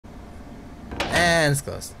And it's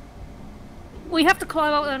closed. We have to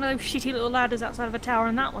climb up one of those shitty little ladders outside of a tower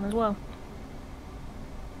in that one as well.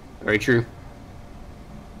 Very true.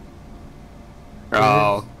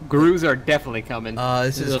 Oh, gurus are definitely coming.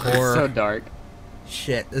 This is horror. So dark.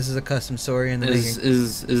 Shit, this is a custom story in the Is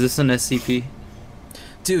making. this an SCP?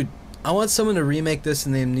 Dude, I want someone to remake this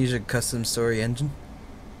in the Amnesia custom story engine.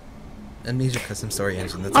 Amnesia custom story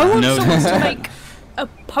engine. That's I all. want No. someone to make a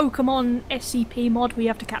Pokemon SCP mod where you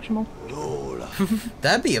have to catch them all.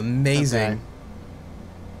 That'd be amazing. Okay.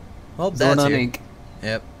 Well, Zord that's on here. ink.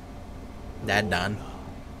 Yep. Dad done.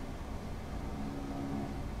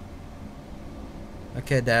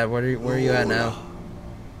 Okay, Dad, where are you at now?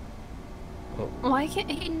 Why can't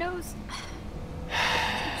he knows?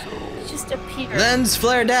 He just appeared. Lens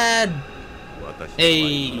flare, Dad.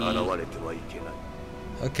 Hey.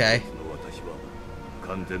 Okay.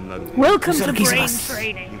 Welcome to brain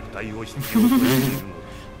training.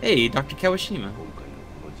 Hey, Dr. Kawashima.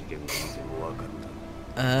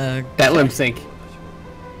 That lip sync.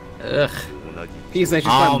 Ugh. He's like,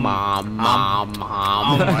 mom.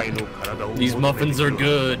 These muffins are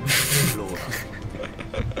good.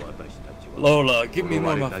 Lola, give me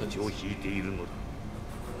more muffins.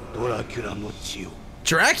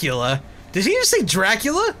 Dracula? Did he just say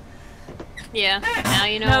Dracula? Yeah, now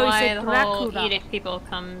you know No, he why said the whole Dracula. eating people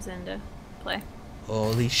comes into play.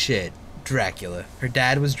 Holy shit. Dracula. Her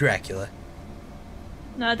dad was Dracula.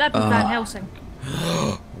 No, that'd be Van Helsing.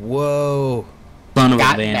 Whoa. Son of a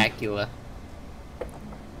Got van. Dracula.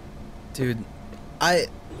 Dude,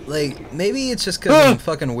 maybe it's just because I'm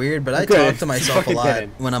fucking weird, but I Okay, talk to myself a fucking lot kidding.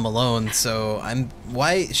 when I'm alone, so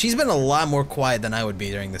she's been a lot more quiet than I would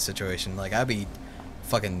be during this situation. Like, I'd be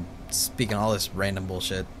fucking speaking all this random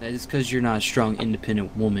bullshit. That is because you're not a strong,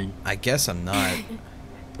 independent woman. I guess I'm not.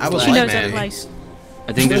 I would She like knows to that be. place.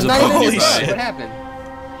 I think there's a not bug Holy even nearby. shit. What happened?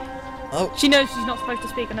 Oh, She knows she's not supposed to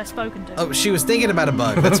speak unless spoken to. oh, she was thinking about a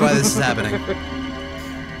bug. That's why this is happening.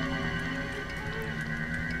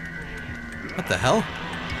 What the hell?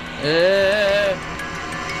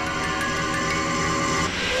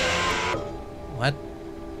 What?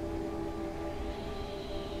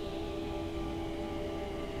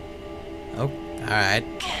 Oh, alright.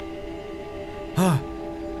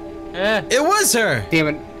 It was her! Damn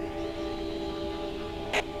it.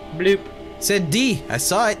 Bloop. Said D. I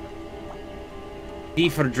saw it. D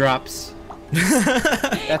for drops.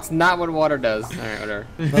 That's not what water does. Alright, whatever.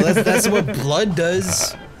 Well, that's what blood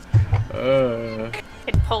does.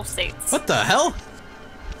 It pulsates. What the hell?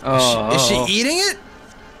 Oh, Is she eating it?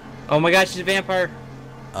 Oh my god, she's a vampire.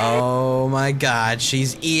 Oh my god,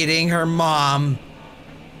 she's eating her mom.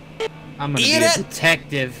 I'm gonna Eat be it! a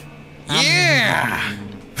detective. Yeah!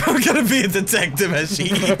 I'm gonna be a detective as she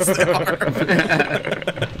eats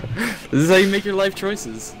the This is how you make your life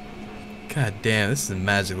choices. God damn, this is a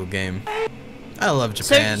magical game. I love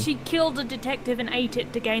So Japan. she killed a detective and ate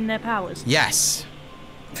it to gain their powers. Yes.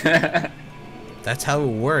 That's how it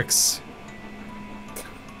works.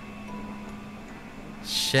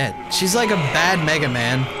 Shit. She's like a bad Mega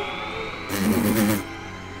Man.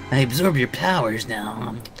 I absorb your powers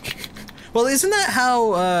now. Well, isn't that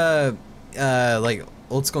how, like,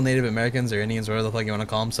 old school Native Americans or Indians, whatever the fuck you want to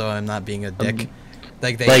call them, so I'm not being a dick.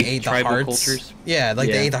 Like, they like ate the tribal hearts. cultures? Yeah, like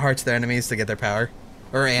Yeah. they ate the hearts of their enemies to get their power.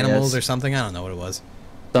 Or animals Yes. or something, I don't know what it was.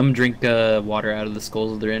 Some drink water out of the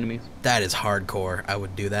skulls of their enemies. That is hardcore. I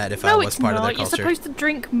would do that if I No, was it's part of not. their You're culture. supposed to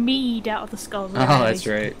drink mead out of the skulls. of Oh, enemies. that's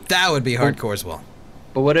right. That would be hardcore as well.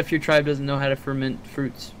 But what if your tribe doesn't know how to ferment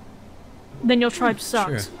fruits? Then your tribe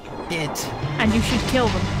sucks, It. and you should kill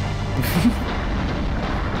them.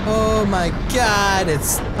 Oh my god,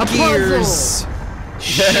 it's gears.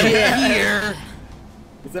 Shit.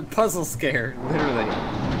 It's a puzzle scare, literally.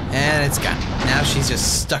 And it's gone. Now she's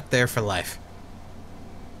just stuck there for life.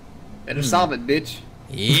 Better solve it, bitch.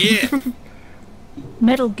 Yeah.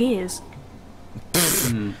 Metal Gears.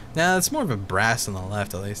 Now it's more of a brass on the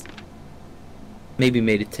left, at least. Maybe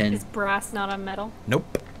made of tin. Is brass not a metal?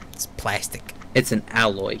 Nope. It's plastic. It's an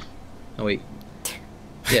alloy. Oh wait.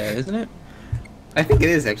 Yeah, isn't it? I think it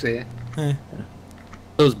is, actually.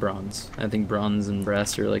 Those bronze. I think bronze and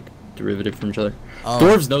brass are like derivative from each other. Oh,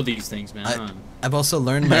 Dwarves know these things, man. I've also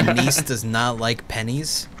learned my niece does not like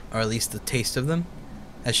pennies, or at least the taste of them,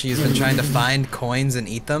 as she's been trying to find coins and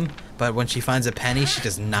eat them, but when she finds a penny, she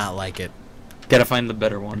does not like it. Gotta find the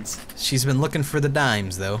better ones. She's been looking for the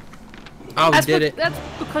dimes, though. Oh, we That's, did it. that's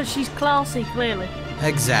because she's classy, clearly.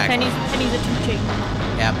 Exactly. Pennies are too cheap.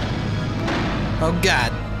 Yep. Oh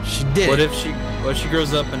god, she did What it. if she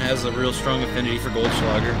grows up and has a real strong affinity for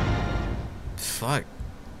Goldschlager? Fuck.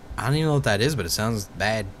 I don't even know what that is, but it sounds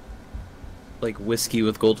bad. like whiskey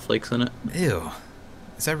with gold flakes in it. Ew.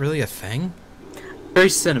 Is that really a thing? Very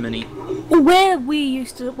cinnamony.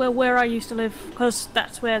 Where I used to live, because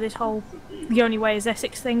that's where this whole "the only way is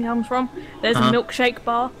Essex" thing comes from. There's a milkshake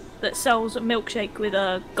bar that sells a milkshake with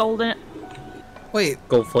a gold in it. Wait,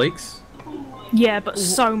 Gold flakes? Yeah, but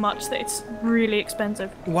so much that it's really expensive.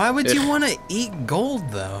 why would you want to eat gold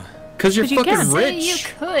though? Cause you're 'Cause you fucking can. Say you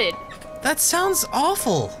rich. could. That sounds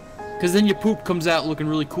awful. Cause then your poop comes out looking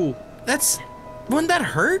really cool. Wouldn't that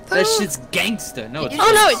hurt though? That shit's gangsta. No, it's You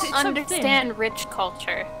Oh, no, just it's so understand rich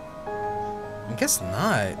culture. I guess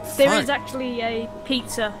not. There Fuck. is actually a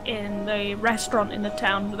pizza in the restaurant in the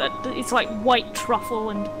town that it's like white truffle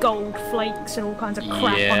and gold flakes and all kinds of crap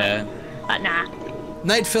on yeah. it. Nah.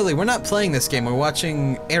 Night Philly, we're not playing this game. We're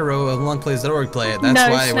watching Aero of longplays.org play it. That's No,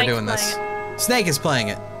 why we're Snake's doing this. Snake is playing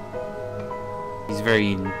it. He's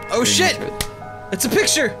very. Oh very shit! into it. It's a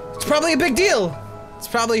picture. It's probably a big deal. It's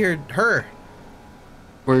probably her.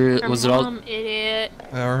 Where Her was it all? mom, idiot.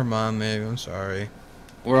 Or her mom, maybe. I'm sorry.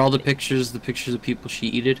 Were all the pictures of people she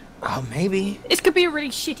eated? Oh, maybe. This could be a really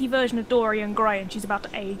shitty version of Dorian Gray and she's about to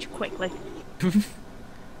age quickly.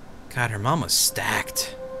 God, her mom was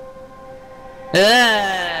stacked.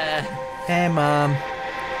 Ah! Hey, mom.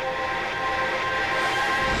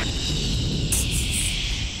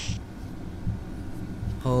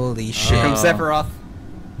 Holy shit. Here comes Sephiroth.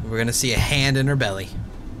 We're gonna see a hand in her belly.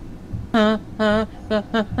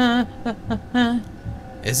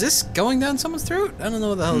 Is this going down someone's throat? I don't know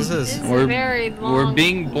what the hell this is. It's We're- a very long We're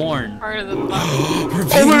being born. part of the body.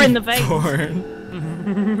 Oh, we're in the veins.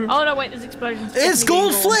 Born. Oh no, wait, there's explosions. It's definitely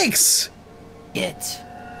gold being born. flakes! It.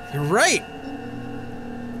 You're right.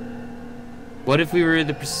 What if we were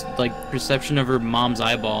the perception of her mom's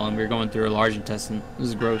eyeball and we were going through her large intestine? This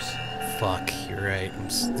is gross. Fuck, you're right.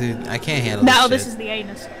 Dude, I can't handle Now this this is shit. the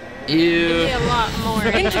anus. Be Ew. a lot more.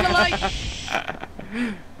 Into the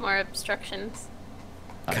light! More obstructions.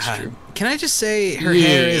 That's God. true. Can I just say her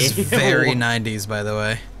hair is Yeah. very 90s, by the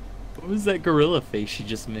way. What was that gorilla face she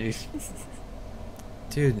just made?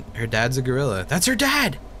 Dude, her dad's a gorilla. That's her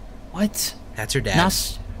dad! What? That's her dad.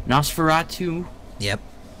 Nosferatu? Yep.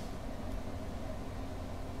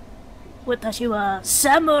 Watashi wa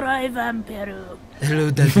samurai vampiru.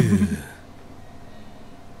 Hello, Dadu.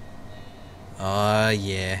 Oh,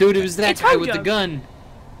 yeah. Dude, it was that It's guy with the Hojo. gun.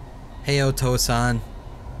 Hey, Oto-san.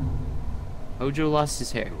 Hojo lost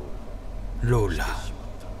his hair. Lola.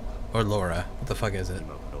 Or Laura. What the fuck is it?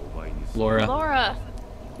 Laura. Laura.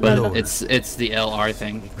 But Lola. it's the LR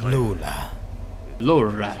thing. Lola.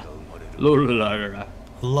 Laura. Laura.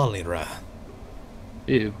 Lollyra.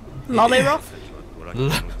 Ew. Lollyroth?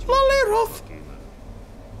 Lollyroth.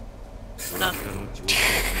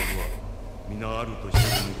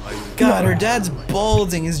 God, her dad's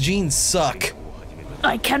balding. His jeans suck.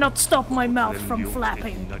 I cannot stop my mouth from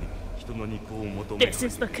flapping. This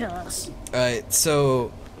is the curse. Alright,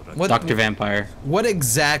 so... Dr. Vampire. What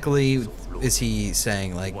exactly is he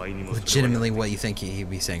saying? Like, legitimately what you think he'd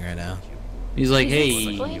be saying right now? He's like, He's hey.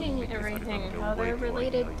 explaining everything, how they're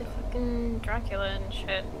related to fucking Dracula and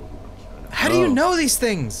shit. How do you know these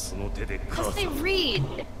things? Because they read.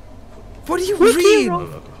 What do you read?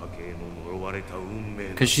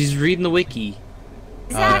 Because she's reading the wiki.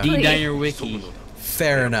 Exactly. D-Diner wiki.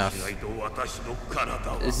 Fair enough.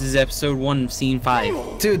 This is episode 1, scene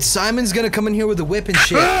 5. Dude, Simon's gonna come in here with a whip and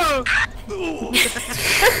shit.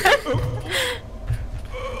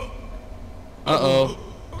 Uh-oh.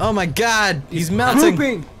 Oh my god, he's melting.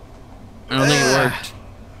 Pooping! I don't think it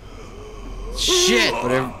worked. Shit.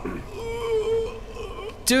 Whatever.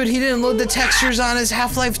 Dude, he didn't load the textures on his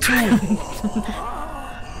Half-Life 2.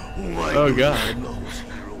 Oh god.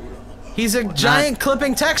 He's a giant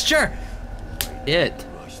clipping texture. It.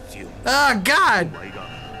 Oh god.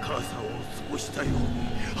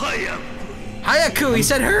 Hayaku, he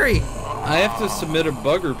said hurry. I have to submit a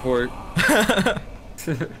bug report.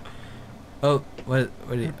 Oh, what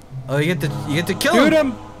do you... Oh, you get to kill Shoot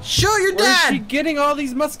him. him! Shoot your Where's she dad. getting all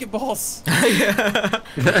these musket balls?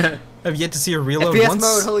 I've yet to see her reload FPS once.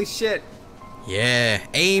 mode, holy shit. Yeah,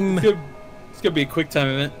 aim. It's gonna be a quick time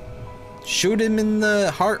event. Shoot him in the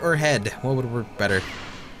heart or head. What would work better?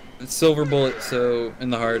 It's silver bullet, so in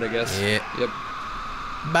the heart, I guess. Yeah. Yep.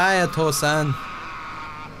 Bye, Oto-san.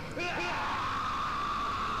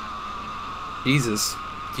 Jesus.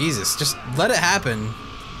 Jesus, just let it happen.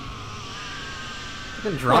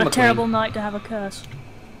 What a terrible night to have a curse.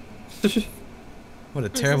 What a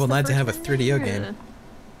Is this terrible the night to first have a ending 3DO or game. the-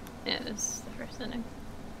 Yeah, this is the first ending.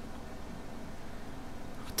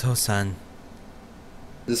 Oto-san.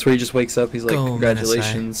 This is where he just wakes up. He's like, Go,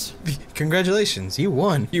 congratulations. Congratulations, you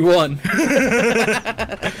won. You won.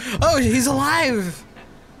 Oh, he's alive.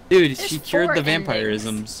 Dude, There's she cured 4 the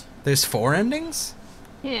vampirisms. There's 4 endings?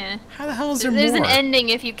 Yeah. How the hell is there There's more? an ending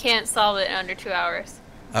if you can't solve it in under 2 hours.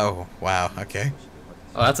 Oh, wow, okay.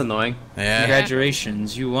 Oh, that's annoying. Yeah.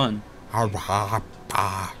 Congratulations, you won.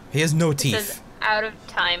 He has no It says, teeth. out of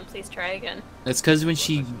time, please try again. That's because when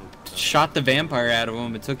she shot the vampire out of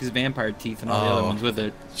him, it took his vampire teeth and all the other Oh. ones with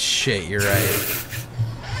it. Shit, you're right.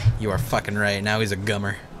 You are fucking right. Now he's a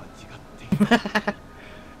gummer.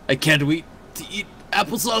 I can't wait to eat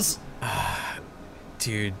applesauce.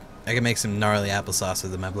 Dude, I can make some gnarly applesauce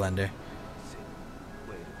with my blender.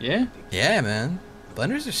 Yeah? Yeah, man.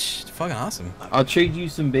 Blenders are fucking awesome. I'll trade you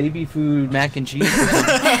some baby food mac and cheese. Is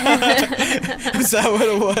that what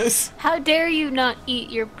it was? How dare you not eat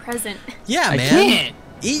your present? Yeah, I man. can't.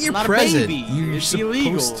 Eat your I'm not a present. baby. You're It's supposed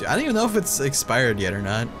illegal. to. I don't even know if it's expired yet or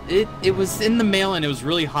not. It was in the mail and it was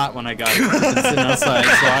really hot when I got it. It's been sitting outside,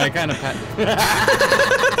 so I kind of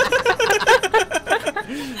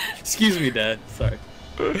Excuse me, Dad. Sorry.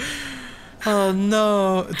 Oh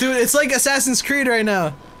no, dude! It's like Assassin's Creed right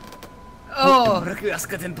now. Oh,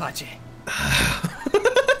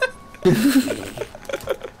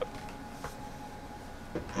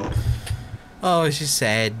 Oh, she's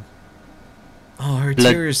sad. Oh, her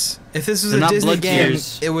Blood- tears. If this was They're a not Disney blood game,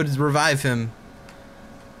 tears. it would revive him.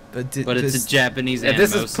 But, But it's a Japanese if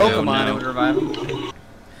this anime, is so Pokemon, no. it would revive him.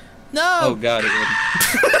 no. Oh god, it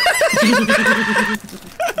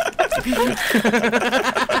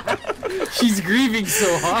would. She's grieving so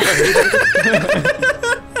hard.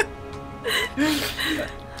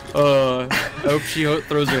 I hope she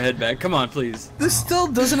throws her head back. Come on, please. This still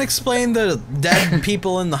doesn't explain the dead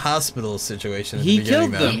people in the hospital situation. At He the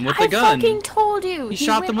beginning, killed though. them with the I gun. fucking told you. He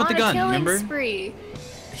shot them with the gun, He went on a killing remember? spree.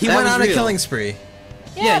 He That went was on a real. killing spree.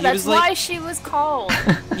 Yeah, he that's was like- why she was called.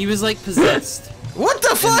 He was like possessed. What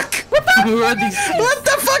the fuck? Who are these? What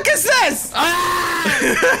the fuck is this?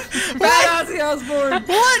 Ozzy Osbourne!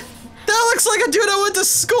 What? That looks like a dude I went to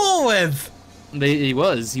school with. He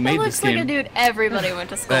was. He He made looks this like game. a dude everybody went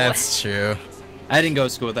to school That's true. I didn't go to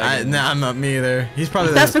school with that. No, I'm not me either. He's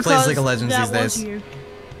probably That's plays because League of Legends that these was days. you.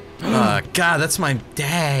 God, that's my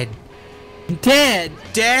dad. Dad,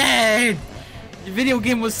 Dad! the video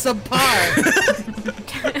game was subpar.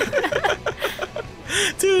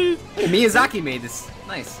 Dude. Hey, Miyazaki made this.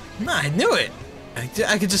 Nice. Nah, I knew it.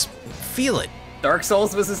 I could just feel it. Dark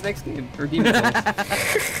Souls was his next game. Or Demon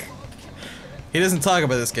Souls. He doesn't talk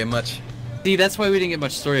about this game much. See, that's why we didn't get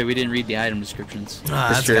much story. We didn't read the item descriptions. Ah,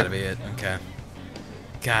 that's true. gotta be it. Okay.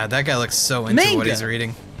 God, that guy looks so into what Manga. he's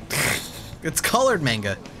reading. It's colored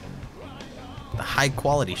manga. The high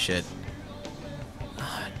quality shit.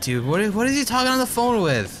 Ah, dude, what is he talking on the phone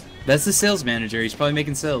with? That's the sales manager. He's probably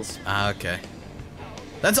making sales. Ah, okay.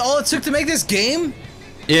 That's all it took to make this game?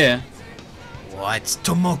 Yeah. What's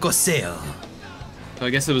Tomoko Sale? So I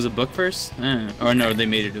guess it was a book first? Or no, they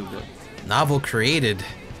made it a book. Novel created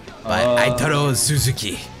by Oh. Aitaro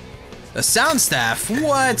Suzuki. The sound staff?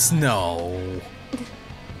 What? No.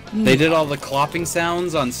 They did all the clopping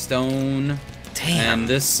sounds on stone. Damn. And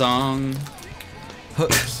this song.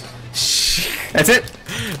 That's it.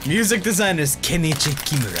 Music designers Kenichi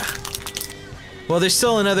Kimura. Well, there's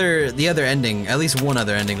still the other ending, at least one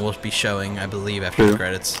other ending will be showing, I believe, after the True.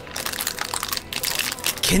 credits.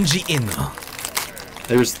 Kenji Ino.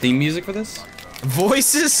 There was theme music for this?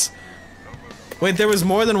 Voices? Wait, there was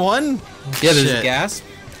more than one? Yeah, there's a Shit. gasp.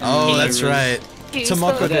 Oh, And that's there was- right. He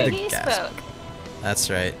Tomoko spoke, did a he gasp. spoke. That's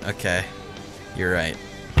right. Okay. You're right.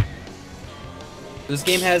 This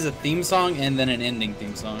game has a theme song and then an ending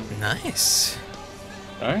theme song. Nice.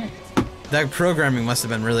 Alright. That programming must have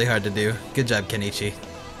been really hard to do. Good job, Kenichi.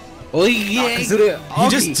 Well, yeah. He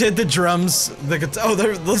just did the drums, the guitar. Oh,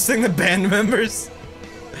 they're listing the band members.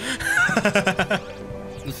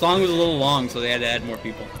 The song was a little long, so they had to add more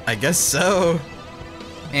people. I guess so.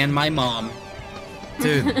 And my mom.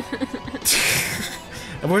 Dude.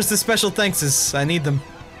 Where's the special thankses? I need them.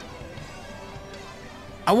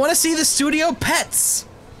 I want to see the studio pets.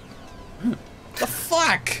 The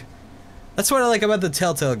fuck? That's what I like about the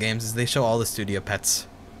Telltale games is they show all the studio pets.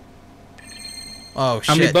 Oh shit.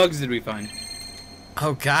 How many bugs did we find?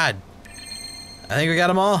 Oh god. I think we got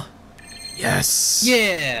them all. Yes.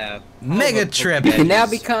 Yeah. Mega trip. You can now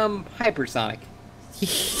become hypersonic.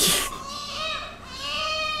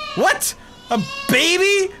 What? A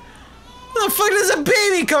baby? Where the fuck does a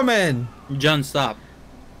baby come in? John, stop.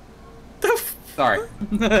 The f Sorry.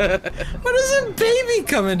 Where does a baby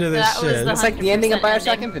come into this That was shit? the It's like the ending of 100% Bioshock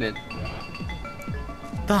ending. Infinite.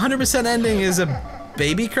 The 100% ending is a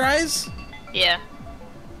baby cries? Yeah.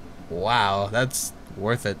 Wow, that's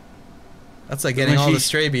worth it. That's like getting all the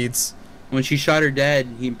stray beats. When she shot her dad,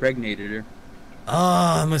 he impregnated her.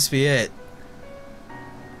 Oh, that must be it.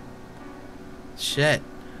 Shit.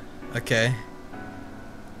 Okay.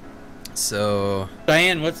 So...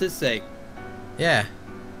 Diane, what's this say? Yeah.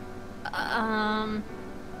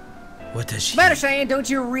 What does she... Matter, Cheyenne, don't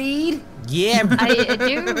you read? Yeah. I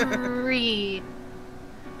do read.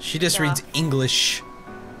 She just reads English.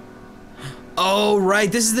 Oh,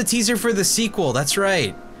 right. This is the teaser for the sequel. That's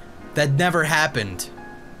right. That never happened.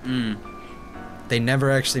 They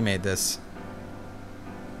never actually made this.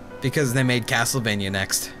 Because they made Castlevania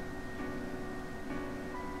next.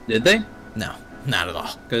 Did they? No, not at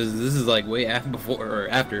all. Because this is like way before or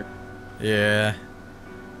after. Yeah.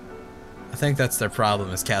 I think that's their problem,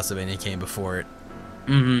 is Castlevania came before it.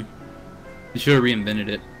 They should have reinvented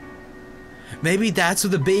it. Maybe that's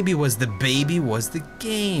what the baby was. The baby was the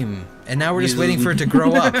game. And now we're just waiting for it to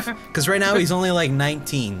grow up. Because right now he's only like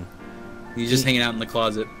 19. He's just hanging out in the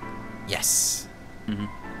closet. Yes. Well,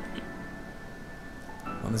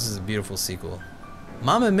 this is a beautiful sequel.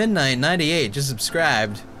 Mama Midnight 98 just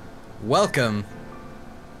subscribed. Welcome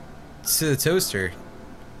to the toaster.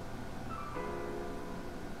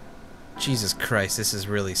 Jesus Christ, this is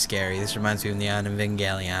really scary. This reminds me of Neon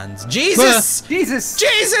Evangelions. Jesus! Jesus!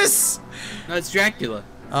 Jesus! No, it's Dracula.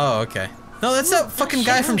 Oh, okay. No, that's that fucking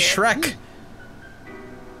guy from Shrek.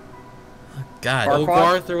 Oh, God.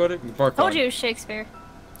 Farquaad or whatever. Farquaad. Told you it was Shakespeare.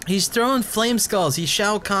 He's throwing flame skulls. He's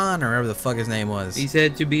Shao Kahn, or whatever the fuck his name was. He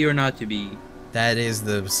said to be or not to be. That is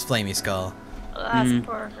the flamey skull. Well, that's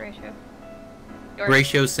poor Horatio.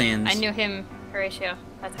 Horatio Sands. I knew him, Horatio.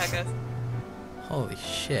 That's how it goes. Holy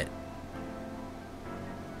shit.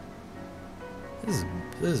 This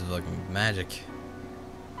is fucking magic.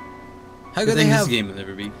 How could they have? This game will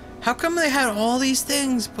never be. How come they had all these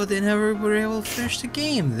things, but they never were able to finish the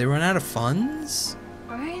game? They ran out of funds?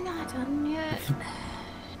 We're not done yet.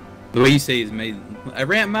 The way you say is amazing.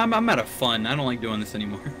 I'm out of fun. I don't like doing this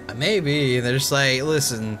anymore. Maybe they're just like,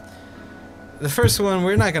 listen, the first one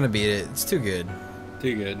we're not gonna beat it. It's too good.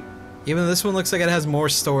 Too good. Even though this one looks like it has more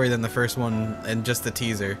story than the first one and just the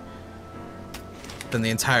teaser, than the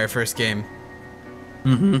entire first game.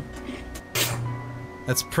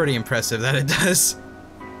 That's pretty impressive that it does.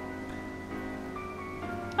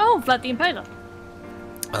 Oh, Vlad the Impaler.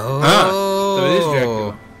 Oh. So it is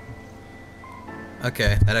Dracula.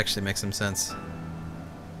 Okay, that actually makes some sense.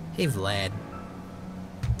 Hey, Vlad.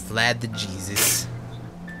 Vlad the Jesus.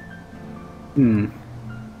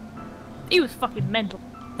 He was fucking mental.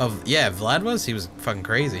 Oh, yeah, Vlad was? He was fucking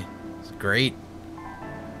crazy. It's great.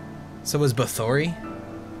 So was Bathory?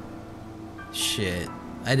 Shit.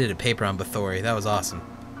 I did a paper on Bathory. That was awesome.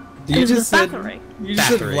 You just said Bathory.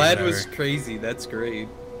 Bathory, Vlad was whatever. crazy. That's great.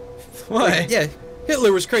 What? Like, yeah,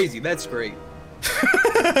 Hitler was crazy. That's great.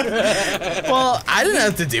 Well, I didn't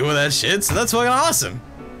have to deal with that shit, so that's fucking awesome.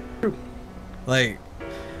 Like,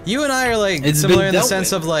 you and I are like It's similar been in the dealt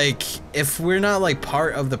sense with. of like, if we're not like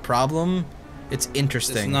part of the problem, it's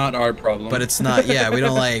interesting. It's not our problem. But it's not. Yeah, we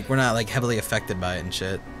don't like. We're not like heavily affected by it and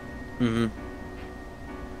shit.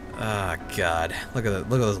 Ah, God. Look at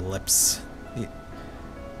those lips.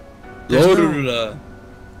 There's no-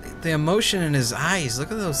 the emotion in his eyes.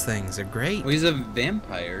 Look at those things. They're great. Well, he's a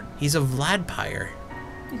vampire. He's a Vladpire.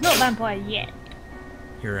 He's not a vampire yet.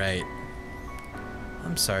 You're right.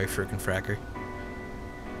 I'm sorry, frickin' Fracker.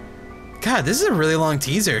 God, this is a really long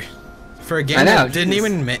teaser for a game I know, that didn't jeez.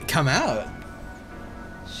 even come out.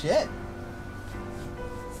 Shit.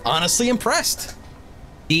 Honestly impressed.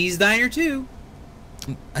 He's Diner too.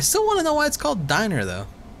 I still want to know why it's called Diner, though.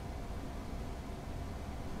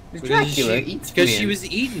 Dracula eats Because she men. was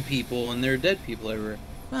eating people and there are dead people everywhere.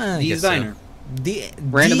 I He's guess so. Diner.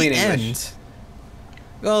 Randomly the in end. English.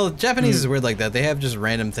 Well, Japanese is weird like that. They have just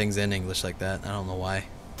random things in English like that. I don't know why.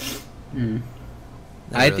 Never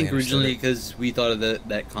I really think understood originally it. because we thought of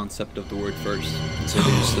that concept of the word first, and so they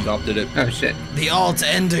just adopted it. Oh shit. The alt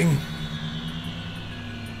ending.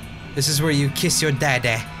 This is where you kiss your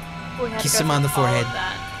daddy. We had to Kiss go him on the through all of forehead.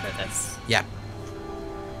 that for this. Yeah.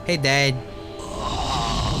 Hey, Dad.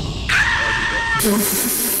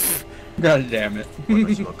 God damn it.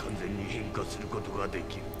 私は完全に変化することがで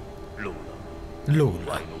きる。ローラ、 Lola. お前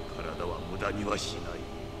の体は無駄にはしない。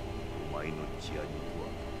お前の血や肉は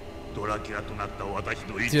ドラキュラとなった私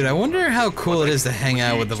の意志 Dude, I wonder how cool it is to hang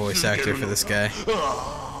out with the voice actor for this guy.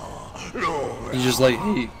 ローラ He's just like,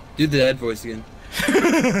 hey, do the dad voice again.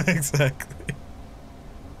 Exactly.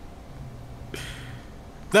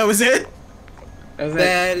 That was it?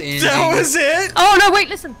 Bad ending. That was it? Oh no! Wait,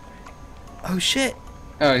 listen. Oh shit.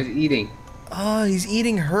 Oh, he's eating. Oh, he's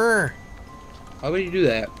eating her. Why would you do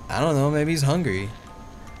that? I don't know. Maybe he's hungry.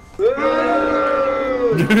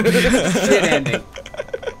 Shit ending.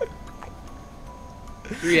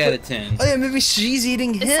 3 out of 10. Oh yeah, maybe she's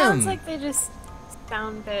eating him. It sounds like they just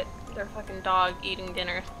found that their fucking dog eating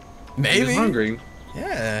dinner. Maybe. He's hungry.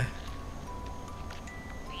 Yeah.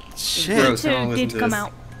 Shit. Gross. I don't Two listen did to come this.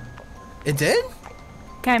 out. It did?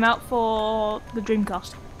 Came out for the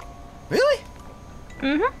Dreamcast. Really?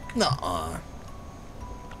 Mm-hmm. Nuh-uh.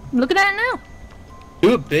 I'm looking at it now.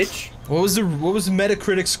 Do it, bitch. What was the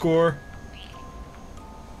Metacritic score?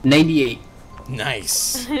 98.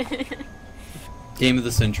 Nice. Game of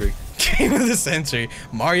the century. Game of the century.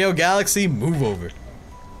 Mario Galaxy, move over.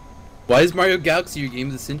 Why is Mario Galaxy your game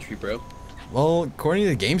of the century, bro? Well, according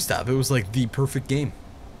to GameStop, it was like the perfect game.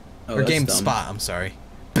 Oh, Or that's dumb. GameSpot, I'm sorry.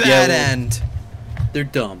 Bad Yeah, well- end. They're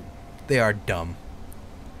dumb. They are dumb.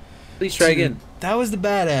 Please try again. That was the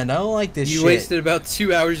bad end. I don't like this You shit. wasted about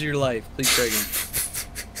 2 hours of your life. Please try again.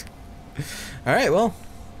 Alright, well.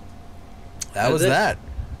 That That's was it? that.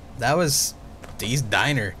 That was Dee's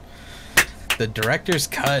Diner. The director's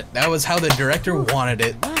cut. That was how the director wanted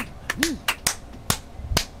it.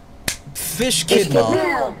 Fish Kid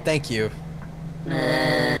Mall. Thank you.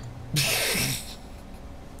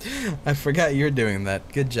 I forgot you're doing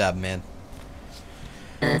that. Good job, man.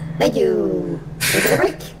 Thank you.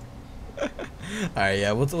 Alright,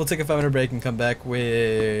 yeah, we'll take a 5-minute break and come back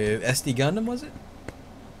with SD Gundam, was it?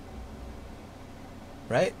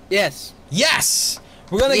 Right? Yes. Yes!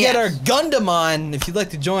 We're gonna get our Gundam on. If you'd like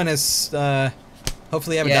to join us,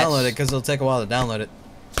 hopefully you haven't Yes. downloaded it because it'll take a while to download it.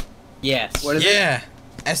 Yes. What is it? Yeah!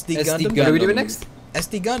 SD SD Gundam? What are we Gundam. doing next?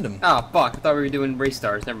 SD Gundam. Oh, fuck. I thought we were doing Race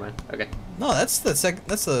Stars. Never mind. Okay. No, that's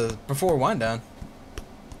the before wind down.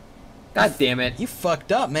 God damn it. You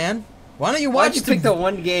fucked up, man. Why don't you Why'd watch you pick the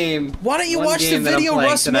one game? Why don't you one watch the game that I'm video playing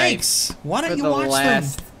Russ tonight makes? Why for don't you the watch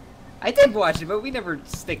last... them? I did watch it, but we never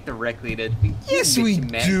stick directly to... Yes, bitchy we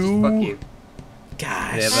Matt, do. Fuck you.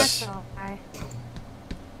 Gosh. Yeah, but- That's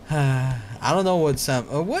alright. I don't know what some.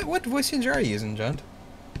 What voice changer are you using, John?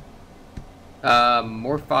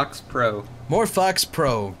 Morphox Pro. Morphox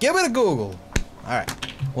Pro. Give it a Google. All right.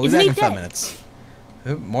 We'll be Isn't back he in 5 dead? minutes.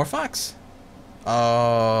 Who? Morphox?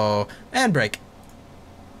 Oh, and break.